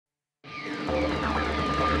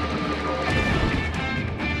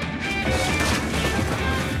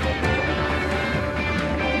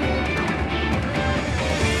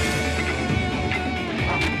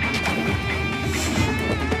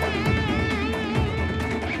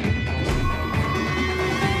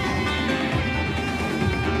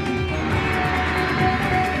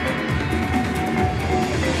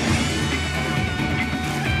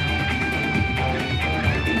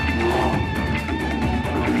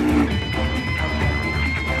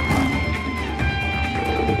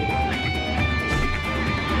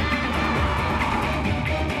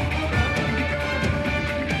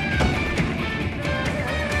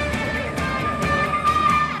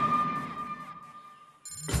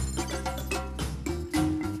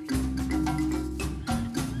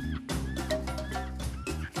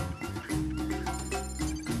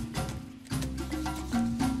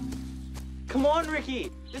Come on,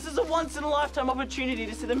 Ricky. This is a once-in-a-lifetime opportunity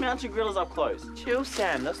to see the mountain gorillas up close. Chill,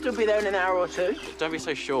 Sam. They'll still be there in an hour or two. Don't be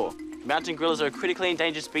so sure. Mountain gorillas are a critically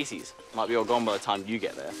endangered species. Might be all gone by the time you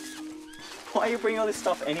get there. Why are you bringing all this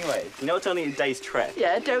stuff anyway? You know it's only a day's trek.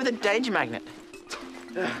 Yeah, a day with a danger magnet.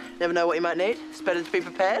 Never know what you might need. It's better to be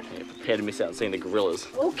prepared. Yeah, prepare to miss out on seeing the gorillas.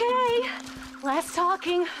 Okay, less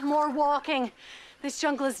talking, more walking. This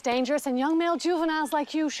jungle is dangerous, and young male juveniles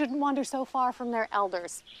like you shouldn't wander so far from their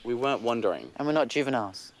elders. We weren't wandering. And we're not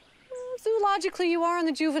juveniles. Zoologically, you are on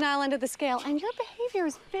the juvenile end of the scale, and your behavior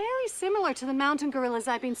is very similar to the mountain gorillas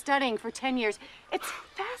I've been studying for 10 years. It's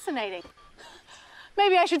fascinating.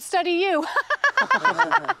 Maybe I should study you.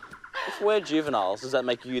 If we're juveniles, does that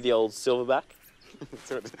make you the old silverback?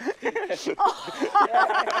 That's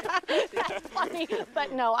funny.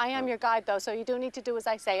 But no, I am your guide, though, so you do need to do as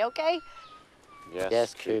I say, okay?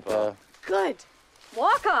 Yes, Cooper. Good.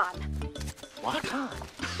 Walk on. Walk on.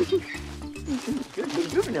 Good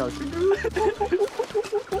juveniles.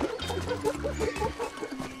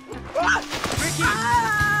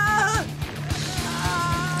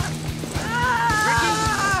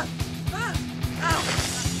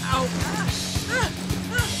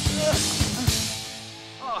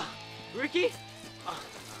 Ricky! Ricky?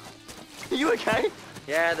 Are you okay?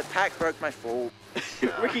 Yeah, the pack broke my fall.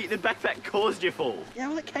 Ricky, the backpack caused your fall. Yeah,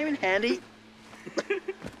 well, it came in handy.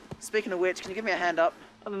 Speaking of which, can you give me a hand up?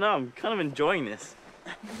 I don't know, I'm kind of enjoying this.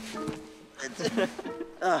 If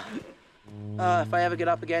I ever get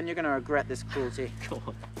up again, you're going to regret this cruelty. Come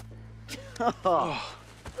on.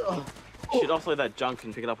 You should offload that junk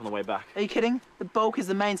and pick it up on the way back. Are you kidding? The bulk is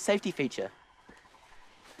the main safety feature.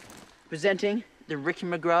 Presenting the Ricky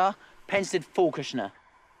McGrath painted full cushioner.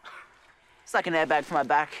 It's like an airbag for my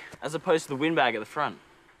back. As opposed to the windbag at the front.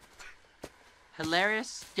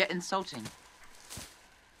 Hilarious, yet insulting.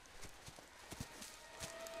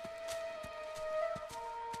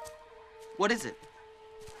 What is it?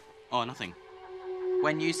 Oh, nothing.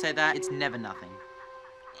 When you say that, it's never nothing.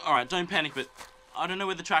 All right, don't panic, but I don't know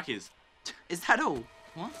where the track is. Is that all?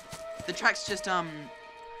 What? The track's just,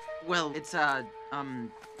 well, it's,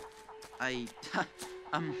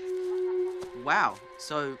 wow.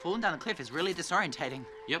 So falling down the cliff is really disorientating.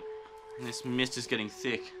 Yep, and this mist is getting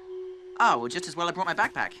thick. Oh, well, just as well I brought my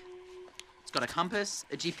backpack. It's got a compass,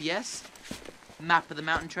 a GPS, map of the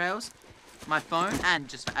mountain trails, my phone, and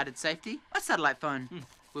just for added safety, a satellite phone.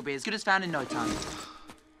 Will be as good as found in no time.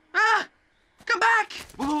 Ah! Come back!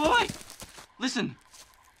 Wait! Listen.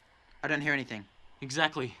 I don't hear anything.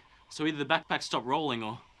 Exactly. So either the backpack stopped rolling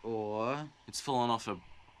Or it's fallen off a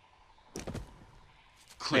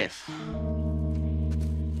cliff.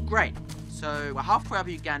 Great. So we're halfway up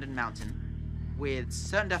Ugandan mountain with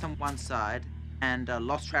certain death on one side and a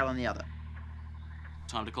lost trail on the other.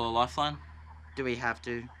 Time to call a lifeline? Do we have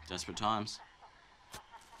to? Desperate times.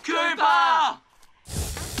 Cooper!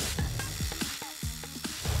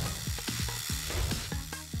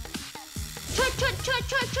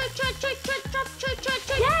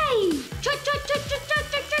 Yay!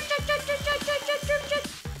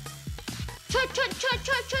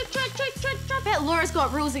 Bet Laura's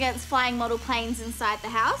got rules against flying model planes inside the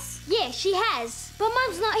house. Yeah, she has. But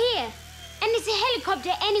Mum's not here. And it's a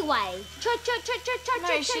helicopter anyway.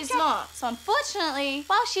 No, she's not. So unfortunately,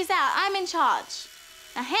 while she's out, I'm in charge.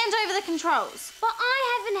 Now hand over the controls. But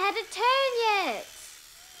I haven't had a turn yet.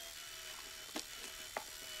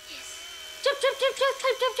 Yes. Chop, chop, chop, chop,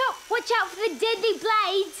 chop, chop, chop. Watch out for the deadly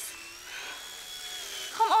blades.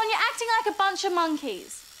 Come on, you're acting like a bunch of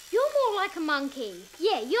monkeys. You're more like a monkey.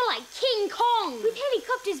 Yeah, you're like King Kong. With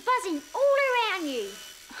helicopters buzzing all around you.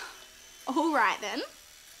 All right, then.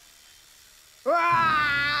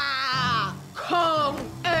 Rah!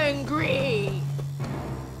 Kong angry!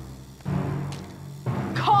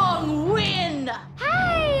 Kong win!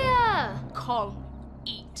 Hey! Kong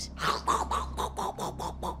eat.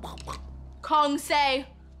 Kong say,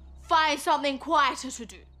 find something quieter to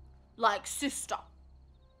do, like sister.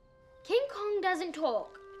 King Kong doesn't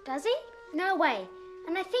talk, does he? No way.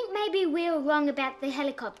 And I think maybe we were wrong about the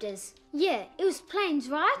helicopters. Yeah, it was planes,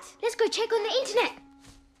 right? Let's go check on the internet.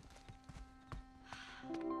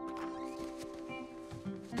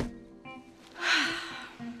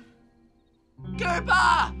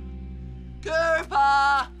 Cooper!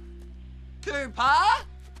 Cooper! Cooper?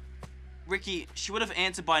 Ricky, she would have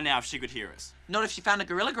answered by now if she could hear us. Not if she found a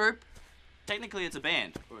gorilla group. Technically, it's a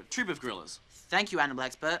band, or a troop of gorillas. Thank you, animal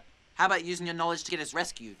expert. How about using your knowledge to get us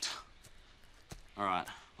rescued? All right,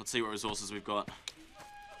 let's see what resources we've got.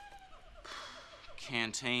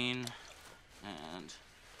 Canteen and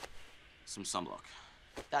some sunblock.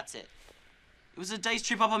 That's it. It was a day's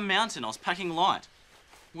trip up a mountain. I was packing light.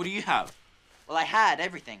 What do you have? Well, I had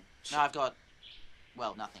everything. Now I've got,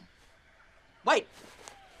 well, nothing. Wait!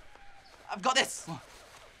 I've got this!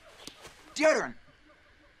 Deodorant!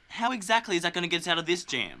 How exactly is that going to get us out of this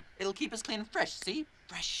jam? It'll keep us clean and fresh, see?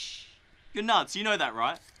 Fresh. You're nuts, you know that,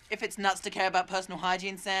 right? If it's nuts to care about personal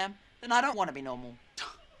hygiene, Sam, then I don't want to be normal.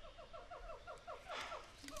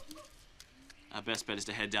 Our best bet is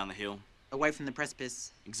to head down the hill. Away from the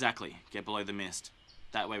precipice. Exactly. Get below the mist.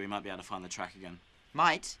 That way we might be able to find the track again.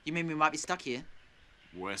 Might? You mean we might be stuck here?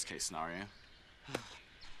 Worst case scenario.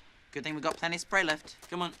 Good thing we got plenty of spray left.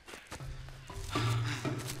 Come on.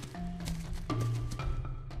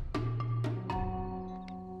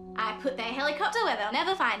 I put their helicopter where they'll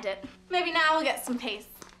never find it. Maybe now we'll get some peace.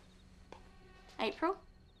 April?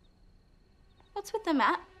 What's with the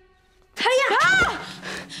map? Hiya! Ah!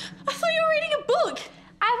 I thought you were reading a book.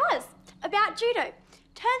 I was. About judo.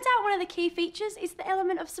 Turns out one of the key features is the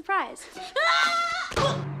element of surprise. Ah!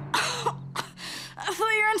 I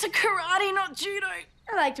thought you were into karate, not judo.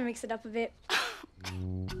 I like to mix it up a bit.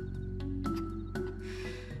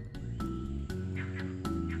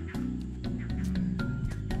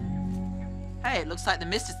 Hey, it looks like the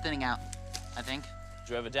mist is thinning out, I think.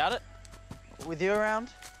 Do you ever doubt it? With you around?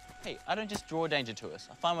 Hey, I don't just draw danger to us.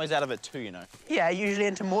 I find ways out of it too, you know. Yeah, usually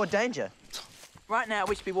into more danger. Right now,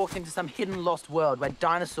 we should be walking into some hidden lost world where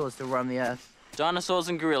dinosaurs still roam the earth. Dinosaurs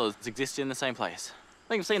and gorillas exist in the same place. I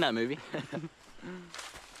think I've seen that movie.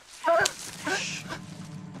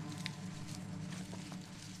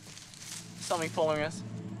 Something following us.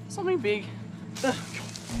 Something big.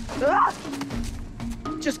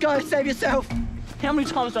 Just go, save yourself. How many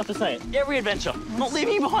times do I have to say it? Every adventure. I'm not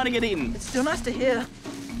leaving you behind to get eaten. It's still nice to hear.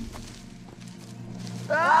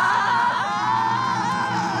 There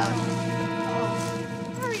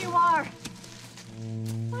you are.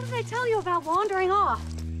 What did I tell you about wandering off?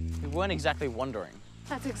 We weren't exactly wandering.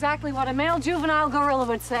 That's exactly what a male juvenile gorilla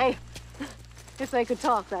would say. If they could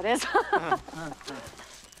talk, that is.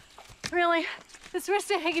 Really, this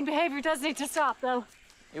risk-taking behavior does need to stop, though.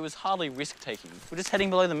 It was hardly risk-taking. We're just heading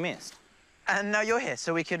below the mist. And now you're here,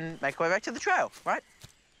 so we can make our way back to the trail, right?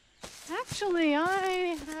 Actually,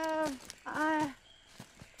 yeah,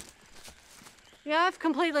 I've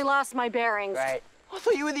completely lost my bearings. Right. I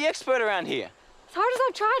thought you were the expert around here. As hard as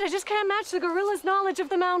I've tried, I just can't match the gorilla's knowledge of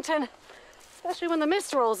the mountain. Especially when the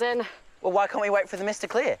mist rolls in. Well, why can't we wait for the mist to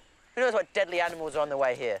clear? Who knows what deadly animals are on the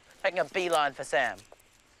way here? Making a beeline for Sam.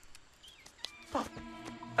 Oh,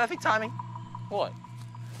 perfect timing. What?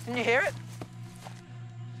 Didn't you hear it?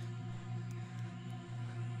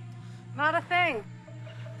 Not a thing.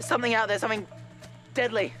 There's something out there, something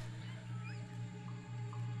deadly.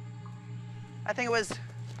 I think it was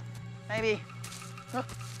maybe. Oh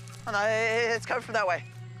no, it's coming from that way.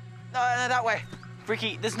 No, that way.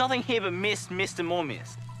 Ricky, there's nothing here but mist, mist, and more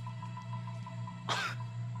mist.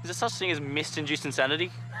 Is there such thing as mist-induced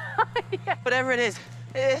insanity? Yeah. Whatever it is,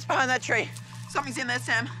 it's behind that tree. Something's in there,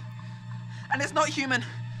 Sam. And it's not human.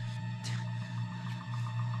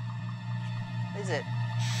 Is it?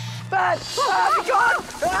 Bad! Oh, God!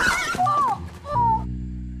 Oh, oh.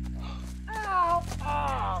 Ow!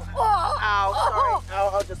 Ow, Oh. sorry.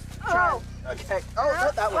 I'll just try. Okay. Oh,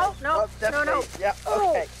 not that way. Oh, no, definitely. no. Yeah,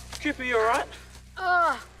 okay. Cooper, you all right?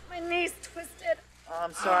 My knee's twisted.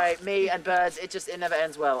 I'm sorry, me and birds, it never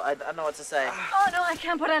ends well. I don't know what to say. Oh, no, I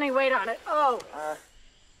can't put any weight on it. Oh.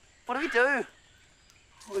 What do we do?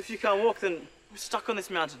 Well, if you can't walk, then we're stuck on this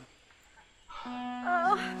mountain.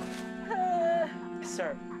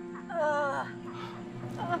 Sir.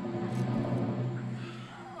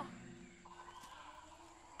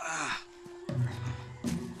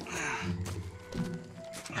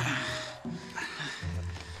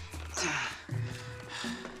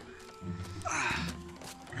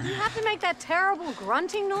 You have to make that terrible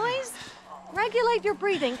grunting noise? Regulate your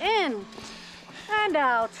breathing in and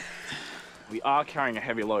out. We are carrying a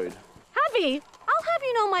heavy load. Heavy? I'll have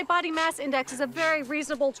you know my body mass index is a very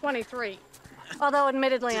reasonable 23. Although,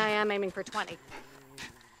 admittedly, I am aiming for 20.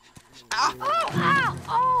 Ow! Oh,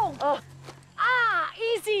 ow! Oh! Ah,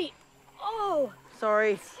 easy! Oh!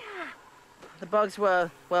 Sorry. The bugs were,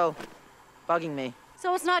 well, bugging me.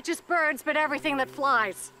 So it's not just birds, but everything that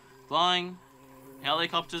flies. Flying,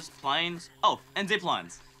 helicopters, planes, oh, and zip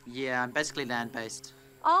lines. Yeah, I'm basically land-based.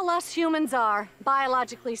 All us humans are,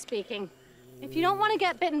 biologically speaking. If you don't want to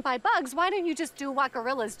get bitten by bugs, why don't you just do what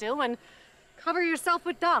gorillas do and cover yourself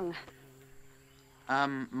with dung?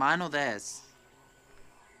 Mine or theirs?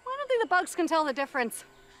 I don't think the bugs can tell the difference.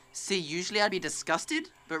 See, usually I'd be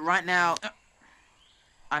disgusted, but right now,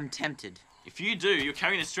 I'm tempted. If you do, you're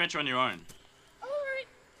carrying a stretcher on your own. All right.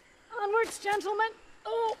 Onwards, gentlemen.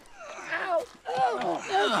 Oh, ow. Oh,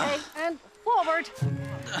 okay. And Forward.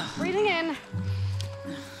 Breathing in.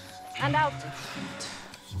 And out.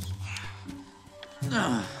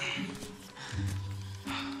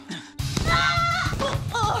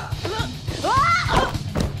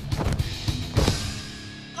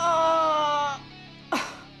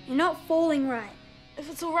 You're not falling right. If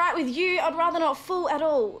it's all right with you, I'd rather not fall at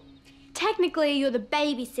all. Technically, you're the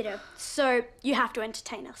babysitter, so you have to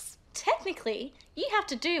entertain us. Technically, you have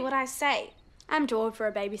to do what I say. I'm too old for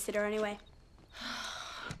a babysitter anyway.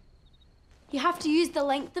 You have to use the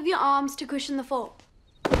length of your arms to cushion the fall.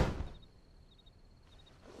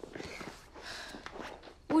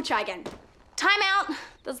 We'll try again. Time out.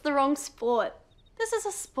 That's the wrong sport. This is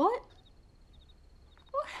a sport?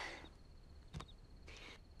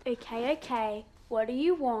 Okay. What do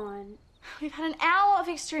you want? We've had an hour of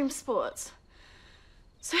extreme sports.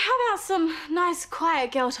 So how about some nice,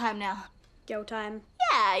 quiet girl time now? Go time.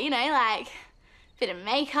 Yeah, you know, like bit of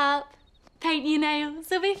makeup, paint your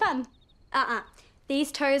nails. It'll be fun.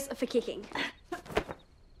 These toes are for kicking.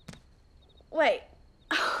 Wait.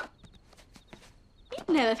 You've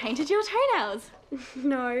never painted your toenails.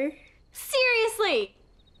 No. Seriously?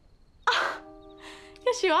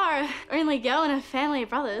 Yes, you are. Only girl in a family of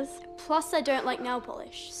brothers. Plus, I don't like nail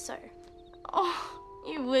polish, so. Oh,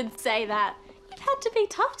 you would say that. You've had to be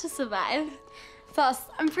tough to survive. Plus,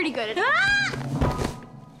 I'm pretty good at it.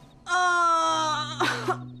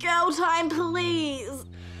 Oh, girl time, please.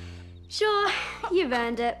 Sure, you've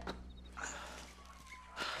earned it.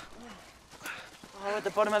 Oh, at the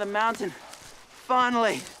bottom of the mountain.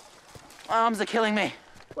 Finally. My arms are killing me.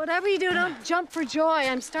 Whatever you do, don't jump for joy.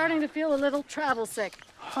 I'm starting to feel a little travel sick.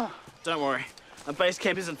 Don't worry. Our base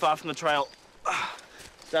camp isn't far from the trail.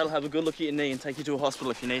 Dad'll have a good look at your knee and take you to a hospital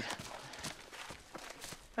if you need.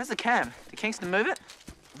 Where's the camp? Did Kingston move it?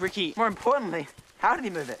 Ricky, More importantly, how did he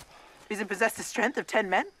move it? He's possessed the strength of 10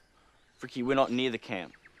 men? Ricky, we're not near the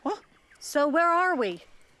camp. What? So where are we?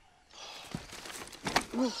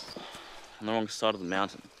 On the wrong side of the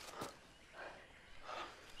mountain.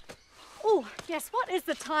 Oh, yes, what is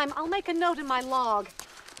the time? I'll make a note in my log.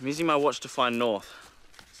 I'm using my watch to find north.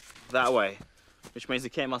 That way. Which means the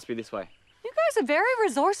camp must be this way. You guys are very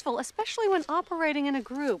resourceful, especially when operating in a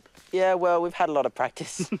group. Yeah, well, we've had a lot of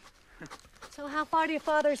practice. So how far to your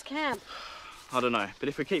father's camp? I don't know, but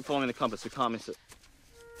if we keep following the compass, we can't miss it.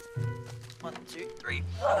 1, 2, 3.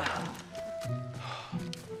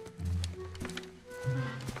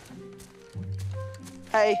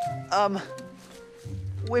 Hey,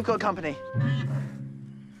 we've got company.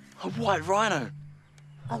 A white rhino!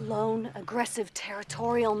 A lone, aggressive,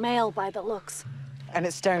 territorial male by the looks. And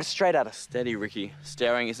it's staring straight at us. Steady, Ricky.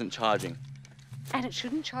 Staring isn't charging. And it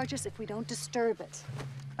shouldn't charge us if we don't disturb it.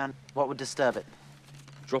 And what would disturb it?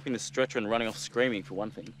 Dropping the stretcher and running off screaming, for one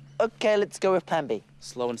thing. Okay, let's go with plan B.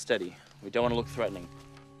 Slow and steady. We don't want to look threatening.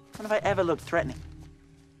 When have I ever looked threatening?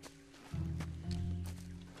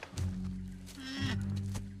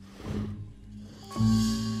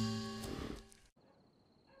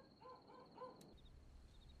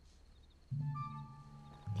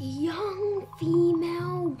 The young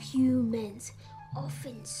female humans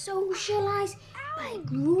often socialize by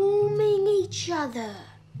grooming each other.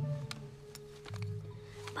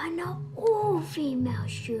 But not all female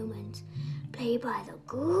humans play by the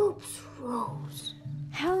group's rules.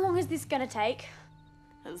 How long is this gonna take?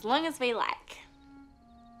 As long as we like.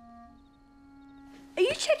 Are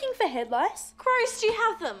you checking for head lice? Gross, do you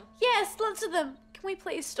have them? Yes, lots of them. Can we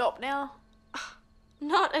please stop now?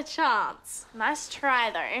 Not a chance. Nice try,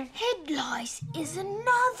 though. Head lice is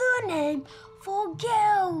another name for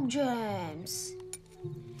girl germs.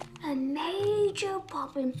 A major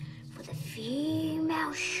problem for the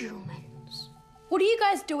female humans. What are you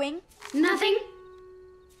guys doing? Nothing.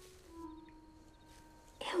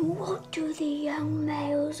 And what do the young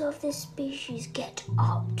males of this species get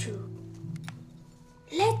up to?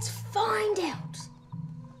 Let's find out.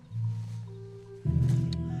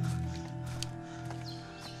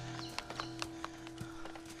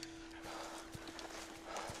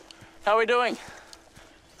 How are we doing?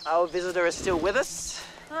 Our visitor is still with us?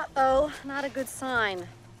 Uh-oh, not a good sign. What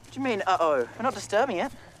do you mean, uh-oh? We're not disturbing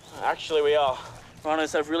it. Actually, we are.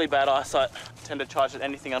 Rhinos have really bad eyesight. Tend to charge at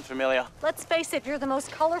anything unfamiliar. Let's face it, you're the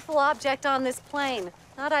most colorful object on this plane.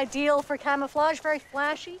 Not ideal for camouflage, very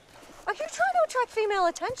flashy. Are you trying to attract female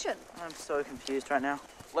attention? I'm so confused right now.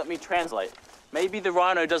 Let me translate. Maybe the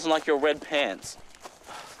rhino doesn't like your red pants.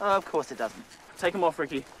 Oh, of course it doesn't. Take them off,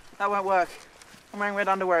 Ricky. That won't work. I'm wearing red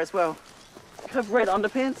underwear as well. You have red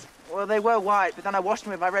underpants? Well, they were white, but then I washed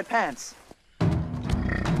them with my red pants.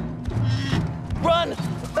 Run!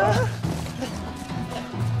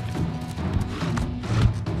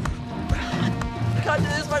 I can't do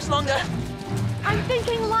this much longer. I'm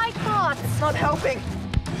thinking light thoughts. It's not helping.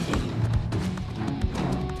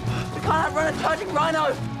 We can't outrun a charging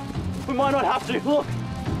Rhino. We might not have to. Look.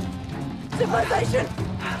 Civilization.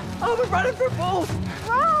 Oh, we're running for bulls.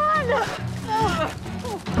 Run!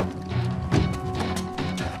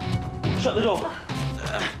 Shut the door.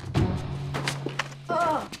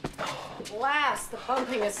 Last, the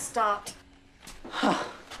bumping has stopped.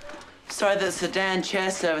 Sorry that the sedan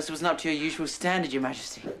chair service wasn't up to your usual standard, Your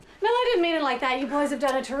Majesty. No, I didn't mean it like that. You boys have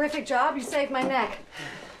done a terrific job. You saved my neck.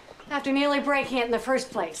 After nearly breaking it in the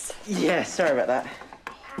first place. Yeah, sorry about that.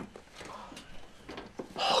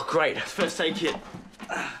 Oh, great. First aid kit.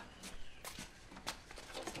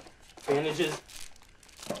 Bandages.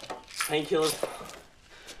 Painkillers.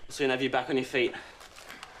 We'll soon have you back on your feet.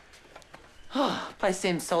 Place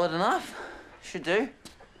seems solid enough. Should do.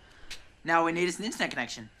 Now all we need is an internet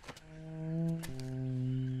connection.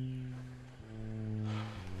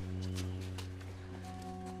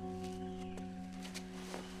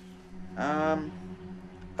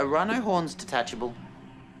 A Rhino horn's detachable.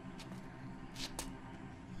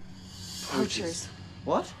 Poachers.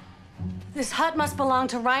 What? This hut must belong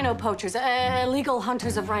to rhino poachers, illegal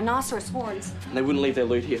hunters of rhinoceros horns. And they wouldn't leave their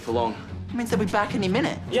loot here for long. It means they'll be back any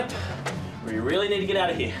minute. Yep. We really need to get out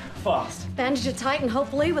of here. Fast. Bandage it tight, and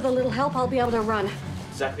hopefully, with a little help, I'll be able to run.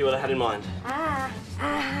 Exactly what I had in mind.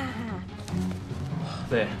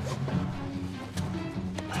 There.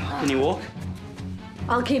 Can you walk?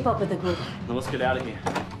 I'll keep up with the group. Now let's get out of here.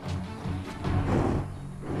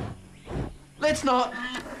 Let's not.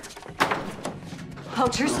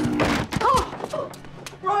 Poachers. Oh!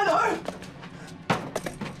 Rhino!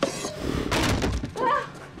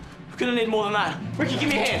 We're gonna need more than that. Rikke, give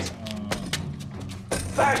me a hand.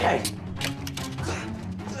 Barricade!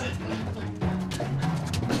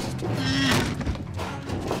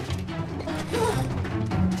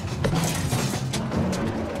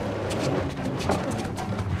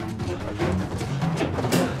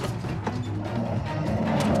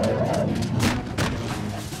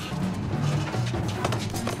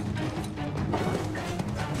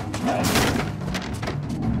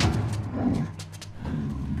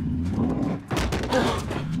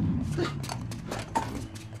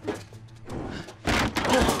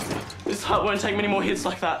 This hut won't take many more hits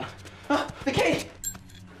like that. The key!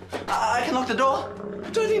 I can lock the door. I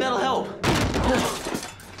don't think that'll help.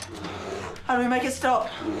 How do we make it stop?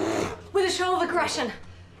 With a show of aggression,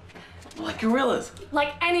 Like gorillas.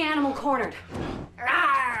 like any animal cornered.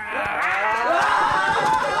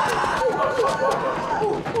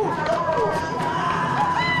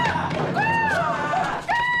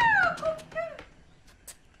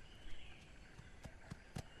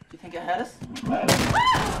 Do you think it hurt us?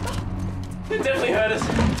 It definitely hurt us.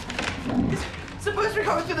 It's supposed to be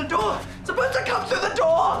coming through the door! It's supposed to come through the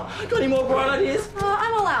door! Got any more bright ideas?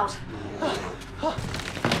 I'm all out.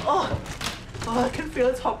 Oh, I can feel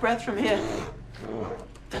its hot breath from here.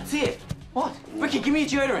 That's it. What? Rikke, give me a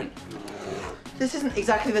deodorant. This isn't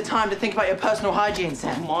exactly the time to think about your personal hygiene,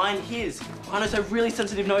 Sam. Mine, his. Rhinos have really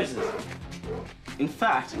sensitive noses. In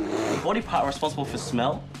fact, the body part responsible for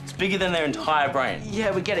smell is bigger than their entire brain.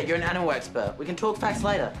 Yeah, we get it. You're an animal expert. We can talk facts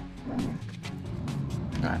later.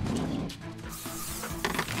 All right.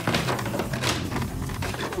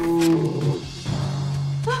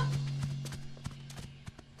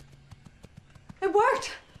 It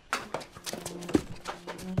worked.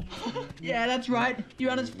 Yeah, that's right. You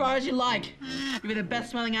run as far as you like. You'll be the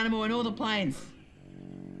best smelling animal in all the plains.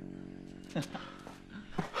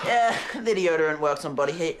 Yeah, the deodorant works on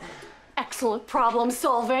body heat. Excellent problem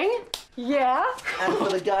solving. Yeah. And for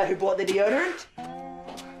the guy who bought the deodorant,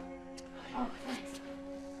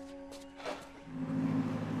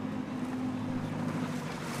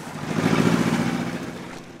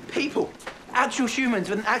 people, actual humans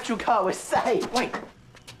with an actual car were saved. Wait.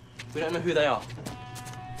 We don't know who they are.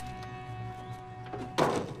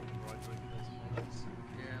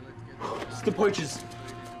 It's the poachers.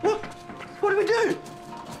 What? What do we do?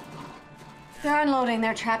 They're unloading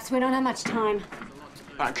their traps. We don't have much time.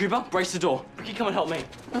 All right, Cooper, brace the door. Rikke, come and help me.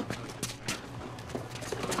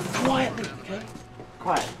 Quietly, okay?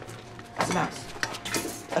 Quiet. It's a mouse.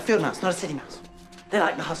 A field mouse, not a city mouse. They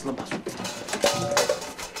like the hustle and bustle.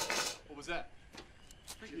 What was that?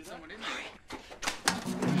 I think there's someone in there.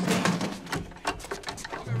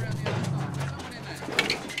 I'll go around the other side. There's someone in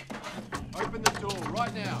there. Open the door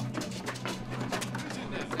right now. Who's in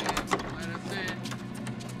there? Let us in.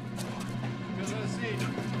 Let us in.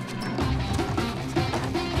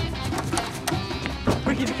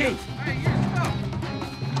 Rikke, the key. Hey, you stop!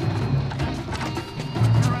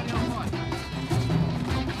 Go around the outside.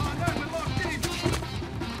 Oh no, we're locked in!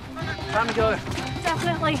 Time to go.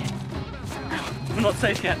 Definitely. We're not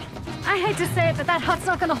safe yet. I hate to say it, but that hut's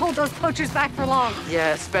not going to hold those poachers back for long.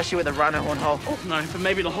 Yeah, especially with the Rhino horn hole. Oh, no, but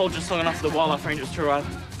maybe the hole just long enough for the wildlife rangers to arrive.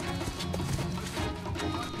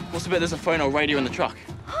 What's the bet there's a phone or radio in the truck?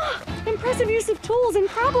 Impressive use of tools and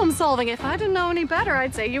problem solving. If I didn't know any better,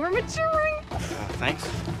 I'd say you were maturing. Thanks.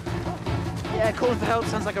 Yeah, calling for help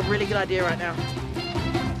sounds like a really good idea right now.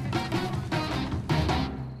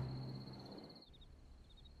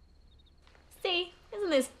 See,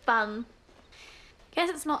 isn't this fun?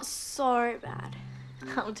 Guess it's not so bad.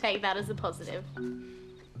 I'll take that as a positive.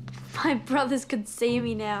 My brothers could see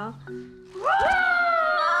me now. I'm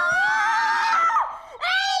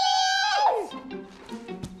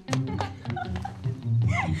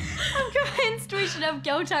convinced we should have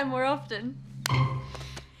go time more often.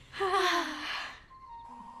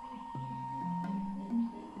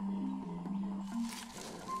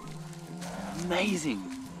 Amazing.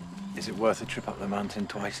 Is it worth a trip up the mountain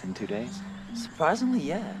twice in 2 days? Surprisingly,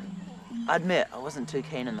 yeah. I admit, I wasn't too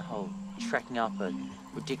keen on the whole trekking up a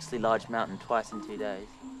ridiculously large mountain twice in 2 days.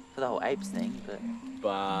 For the whole apes thing,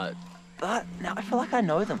 But But now I feel like I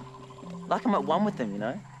know them. Like I'm at one with them, you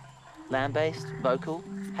know? Land-based, vocal,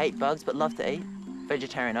 hate bugs but love to eat,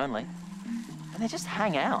 vegetarian only. And they just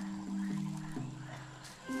hang out.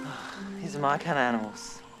 These are my kind of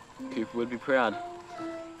animals. Cooper would be proud.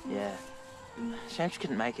 Yeah. Shame she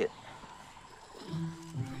couldn't make it.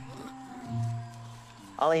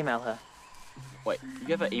 I'll email her. Wait, you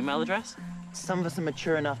have her email address? Some of us are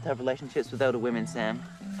mature enough to have relationships with elder women, Sam.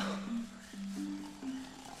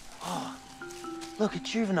 Oh, look, a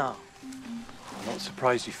juvenile. I'm not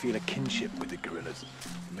surprised you feel a kinship with the gorillas.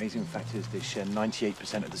 The amazing fact is they share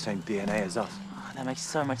 98% of the same DNA as us. Oh, that makes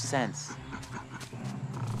so much sense.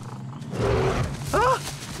 Oh!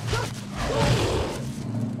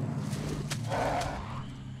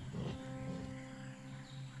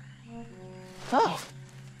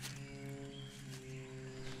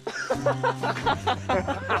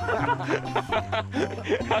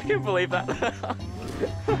 I can't believe that.